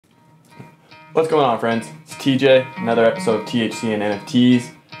What's going on, friends? It's TJ, another episode of THC and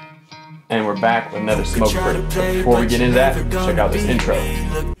NFTs, and we're back with another smoke break. Before we get into that, check out this intro.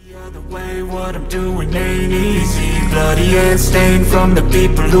 What I'm doing ain't easy. Bloody hands stained from the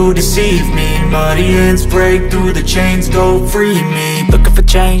people who deceive me. Muddy hands break through the chains, go free me. Looking for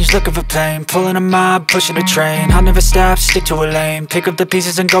change, looking for pain. Pulling a mob, pushing a train. I'll never stop, stick to a lane. Pick up the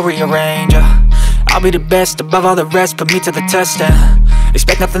pieces and go rearrange. I'll be the best above all the rest, put me to the test and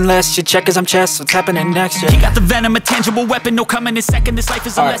expect nothing less, your check as I'm chess, what's happening next, yeah. You got the venom, a tangible weapon, no coming in second, this life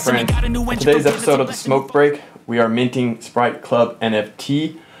is a lesson. Alright friends, in today's episode of the Smoke Break, we are minting Sprite Club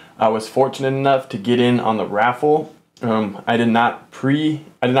NFT. I was fortunate enough to get in on the raffle. I did not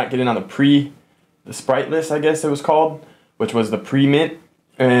get in on the Sprite list, I guess it was called, which was the pre-mint.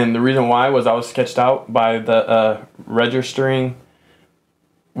 And the reason why was I was sketched out by the registering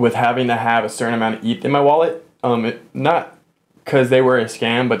with having to have a certain amount of ETH in my wallet. Not because they were a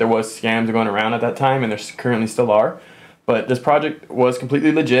scam, but there was scams going around at that time, and there currently still are. But this project was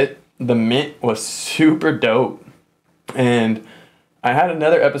completely legit. The mint was super dope. And I had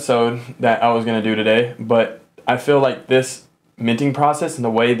another episode that I was going to do today, but I feel like this minting process and the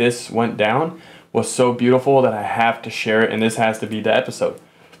way this went down was so beautiful that I have to share it, and this has to be the episode.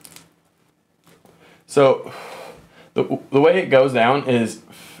 So the way it goes down is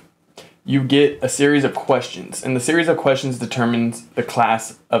you get a series of questions, and the series of questions determines the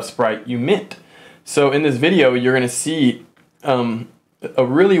class of Sprite you mint. So in this video, you're going to see a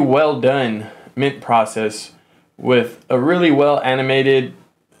really well done mint process with a really well animated,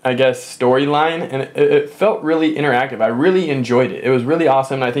 I guess, storyline, and it felt really interactive. I really enjoyed it. It was really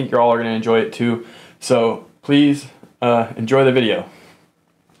awesome, and I think you all are going to enjoy it too. So please enjoy the video.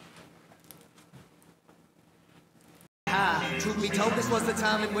 Truth be told, this was the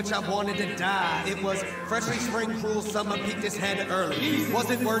time in which I wanted to die. It was freshly spring, cruel summer, peaked his head early.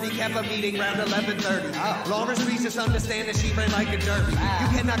 Wasn't wordy, kept a meeting round 11:30. Lawrence Reese just understand that she ran like a derby. You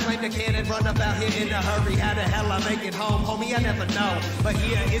cannot claim the kid and run about here in a hurry. How the hell I make it home, homie? I never know. But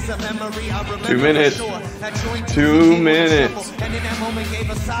here is a memory I remember. 2 minutes. Sure. 2 minutes. And in that moment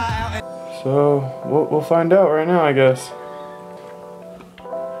gave a sigh. So we'll find out right now, I guess.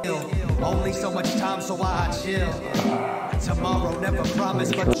 Only so much time, so I chill. Tomorrow never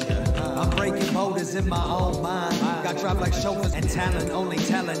promised, but I'm breaking motors in my own mind. Got dropped like chauffeurs, and talent, only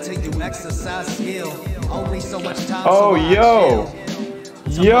talent till you exercise skill. Only so much time. Oh, yo,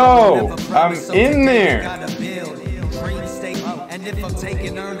 I'm in there. And if I'm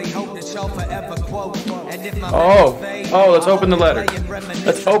taking early, hope that y'all forever quote. And if my let's open the letter.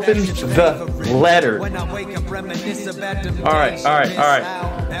 Let's open the letter. When I wake up, reminisce about them. All right.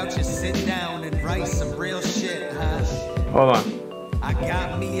 Now just sit down and write some real shit, huh? Hold on. I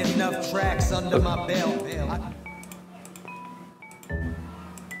got me enough tracks under my belt.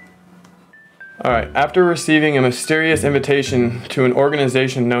 Alright, after receiving a mysterious invitation to an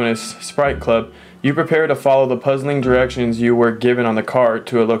organization known as Sprite Club, you prepare to follow the puzzling directions you were given on the card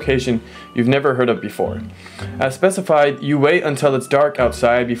to a location you've never heard of before. As specified, you wait until it's dark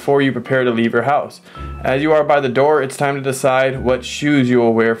outside before you prepare to leave your house. As you are by the door, it's time to decide what shoes you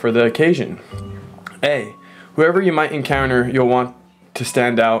will wear for the occasion. A. Whoever you might encounter, you'll want to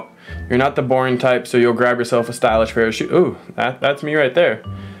stand out. You're not the boring type, so you'll grab yourself a stylish pair of shoes. Ooh, that's me right there.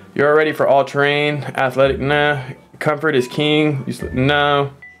 You're ready for all terrain, athletic, nah. Comfort is king,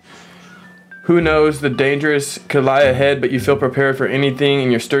 no. Who knows, the dangerous could lie ahead, but you feel prepared for anything in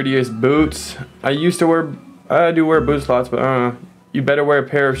your sturdiest boots. I do wear boots lots, but you better wear a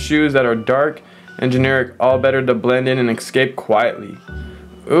pair of shoes that are dark and generic, all better to blend in and escape quietly.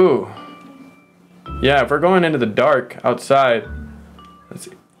 Ooh. Yeah, if we're going into the dark outside, let's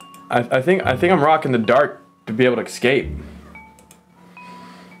see. I think I'm rocking the dark to be able to escape.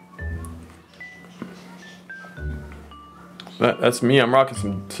 That's me. I'm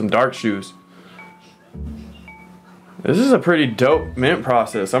rocking some dark shoes. This is a pretty dope mint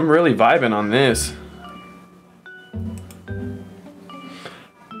process. I'm really vibing on this.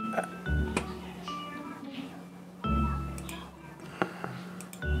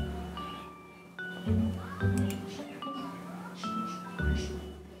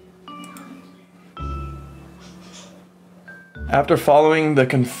 After following the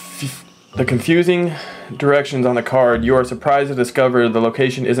confusing directions on the card, you are surprised to discover the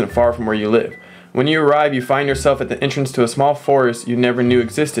location isn't far from where you live. When you arrive, you find yourself at the entrance to a small forest you never knew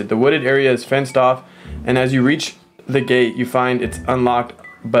existed. The wooded area is fenced off, and as you reach the gate, you find it's unlocked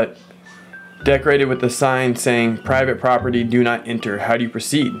but decorated with a sign saying, "Private property, do not enter." How do you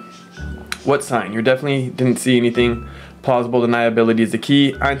proceed? What sign? You definitely didn't see anything. Plausible deniability is the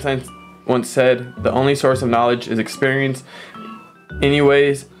key. Einstein once said, "The only source of knowledge is experience."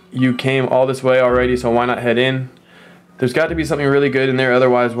 Anyways, you came all this way already, so why not head in? There's got to be something really good in there,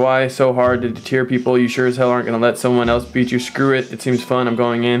 otherwise why so hard to deter people? You sure as hell aren't going to let someone else beat you. Screw it, it seems fun, I'm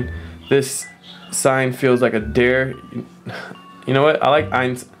going in. This sign feels like a dare. You know what, I like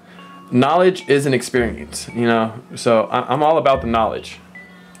Ein's. Knowledge is an experience, you know, so I'm all about the knowledge.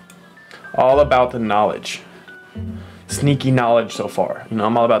 All about the knowledge. Sneaky knowledge so far. You know,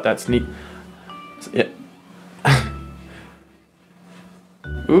 I'm all about that sneak. Yeah.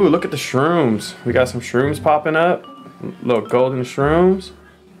 Ooh, look at the shrooms. We got some shrooms popping up. Little golden shrooms.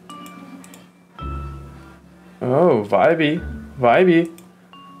 Oh, vibey. Vibey.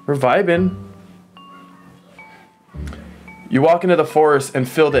 We're vibing. You walk into the forest and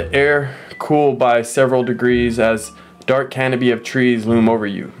feel the air cool by several degrees as dark canopy of trees loom over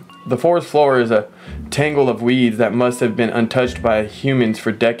you. The forest floor is a tangle of weeds that must have been untouched by humans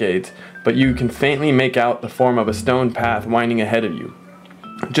for decades, but you can faintly make out the form of a stone path winding ahead of you.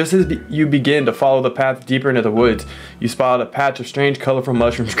 Just as you begin to follow the path deeper into the woods, you spot a patch of strange colorful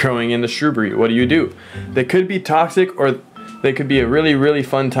mushrooms growing in the shrubbery. What do? They could be toxic or they could be a really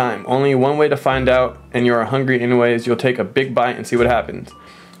fun time. Only one way to find out, and you are hungry anyways. You'll take a big bite and see what happens.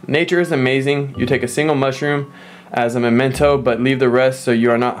 Nature is amazing. You take a single mushroom as a memento, but leave the rest so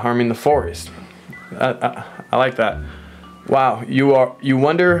you are not harming the forest. I like that. Wow, you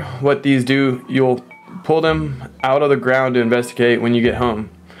wonder what these do. You'll pull them out of the ground to investigate when you get home.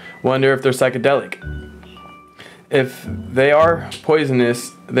 Wonder if they're psychedelic. If they are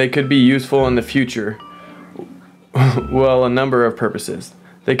poisonous, they could be useful in the future. Well, a number of purposes.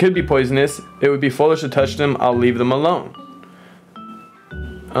 They could be poisonous. It would be foolish to touch them. I'll leave them alone.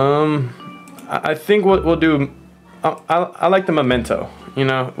 I think what we'll do, I like the memento. You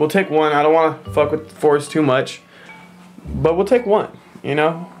know, we'll take one. I don't want to fuck with the forest too much, but we'll take one. You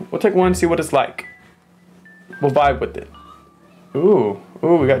know, we'll take one, see what it's like. We'll vibe with it. Ooh,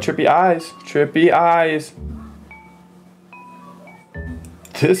 we got trippy eyes. Trippy eyes.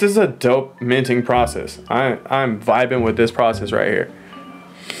 This is a dope minting process. I'm vibing with this process right here.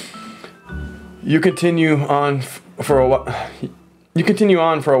 You continue on for a while. You continue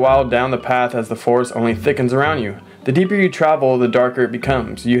on for a while down the path as the forest only thickens around you. The deeper you travel, the darker it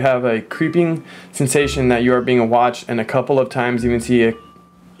becomes. You have a creeping sensation that you are being watched, and a couple of times even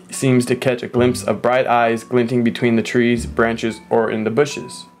seems to catch a glimpse of bright eyes glinting between the trees, branches, or in the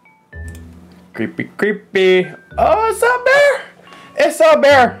bushes. Creepy, creepy. Oh, it's a bear! It's a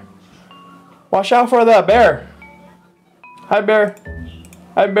bear! Watch out for the bear. Hi, bear.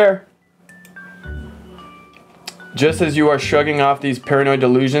 Hi, bear. Just as you are shrugging off these paranoid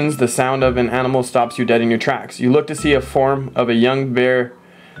delusions, the sound of an animal stops you dead in your tracks. You look to see a form of a young bear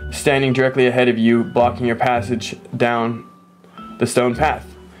standing directly ahead of you, blocking your passage down the stone path.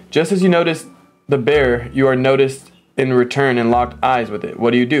 Just as you notice the bear, you are noticed in return and locked eyes with it.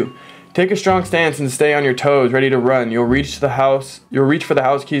 What do? Take a strong stance and stay on your toes, ready to run. You'll reach for the house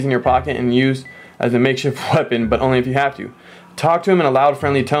keys in your pocket and use as a makeshift weapon, but only if you have to. Talk to him in a loud,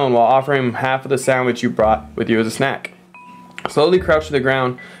 friendly tone while offering him half of the sandwich you brought with you as a snack. Slowly crouch to the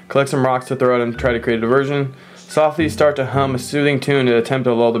ground, collect some rocks to throw at him to try to create a diversion. Softly start to hum a soothing tune to attempt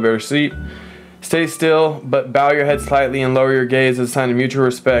to lull the bear to sleep. Stay still, but bow your head slightly and lower your gaze as a sign of mutual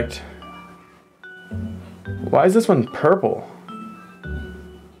respect. Why is this one purple?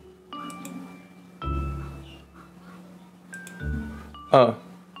 Oh.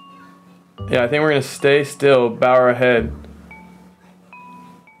 Yeah, I think we're gonna stay still, bow our head.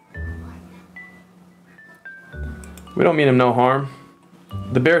 We don't mean him no harm.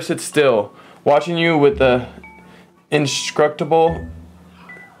 The bear sits still, watching you with the inscrutable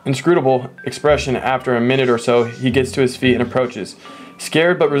expression. After a minute or so, he gets to his feet and approaches.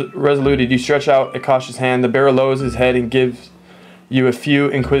 Scared but resolute, you stretch out a cautious hand. The bear lowers his head and gives you a few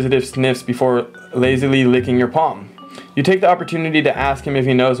inquisitive sniffs before lazily licking your palm. You take the opportunity to ask him if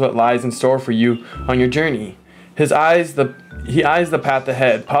he knows what lies in store for you on your journey. He eyes the path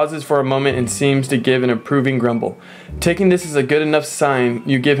ahead, pauses for a moment, and seems to give an approving grumble. Taking this as a good enough sign,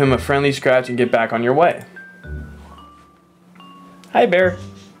 you give him a friendly scratch and get back on your way. Hi, bear.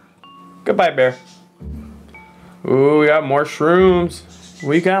 Goodbye, bear. Ooh, we got more shrooms.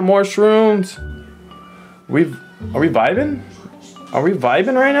 We got more shrooms. Are we vibing? Are we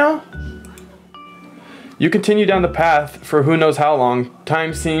vibing right now? You continue down the path for who knows how long.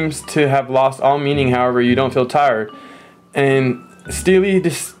 Time seems to have lost all meaning, however, you don't feel tired. And steely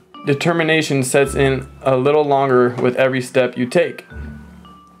determination sets in a little longer with every step you take.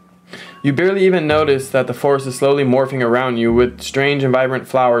 You barely even notice that the forest is slowly morphing around you, with strange and vibrant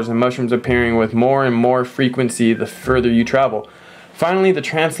flowers and mushrooms appearing with more and more frequency the further you travel. Finally, the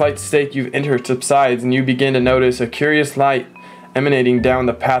trance-like state you've entered subsides, and you begin to notice a curious light emanating down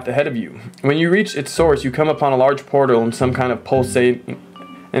the path ahead of you. When you reach its source, you come upon a large portal and some kind of pulsating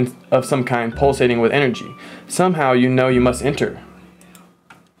with energy. Somehow you know you must enter.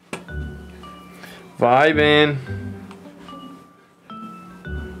 Vibin'.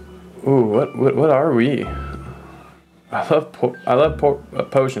 Ooh, what are we? I love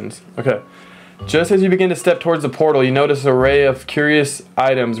potions. Okay. Just as you begin to step towards the portal, you notice an array of curious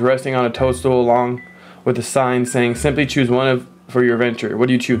items resting on a toadstool along with a sign saying, "Simply choose one for your adventure." What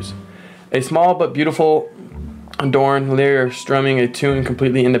do you choose? A small but beautiful adorned lyre strumming a tune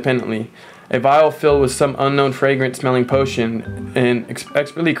completely independently. A vial filled with some unknown fragrant smelling potion. An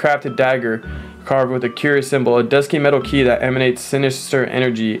expertly crafted dagger carved with a curious symbol. A dusky metal key that emanates sinister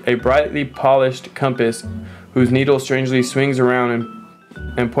energy. A brightly polished compass whose needle strangely swings around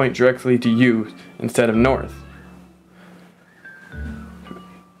and point directly to you instead of north.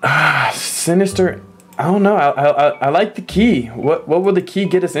 Sinister. I don't know. I like the key. What will the key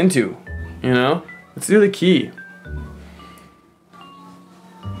get us into? You know? Let's do the key.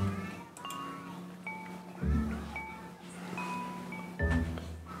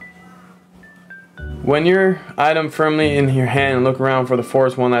 When your item firmly in your hand and look around for the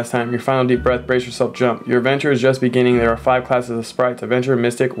forest one last time, your final deep breath, brace yourself, jump. Your adventure is just beginning. There are 5 classes of sprites: adventurer,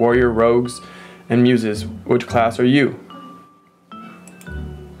 mystic, warrior, rogues, and muses. Which class are you?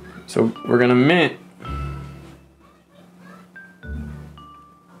 So we're gonna mint.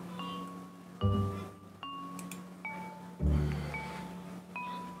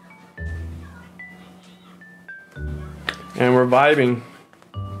 And we're vibing.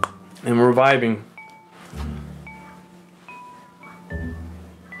 And we're vibing.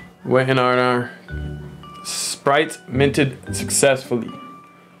 Waiting on our sprites minted successfully.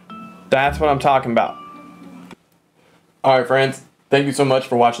 That's what I'm talking about. Alright friends, thank you so much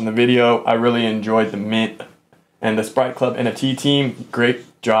for watching the video. I really enjoyed the mint and the Sprite Club NFT team.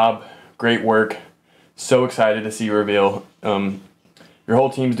 Great job, great work. So excited to see you reveal. Your whole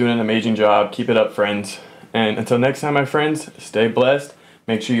team's doing an amazing job. Keep it up, friends. And until next time, my friends, stay blessed.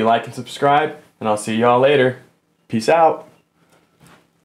 Make sure you like and subscribe, and I'll see y'all later. Peace out.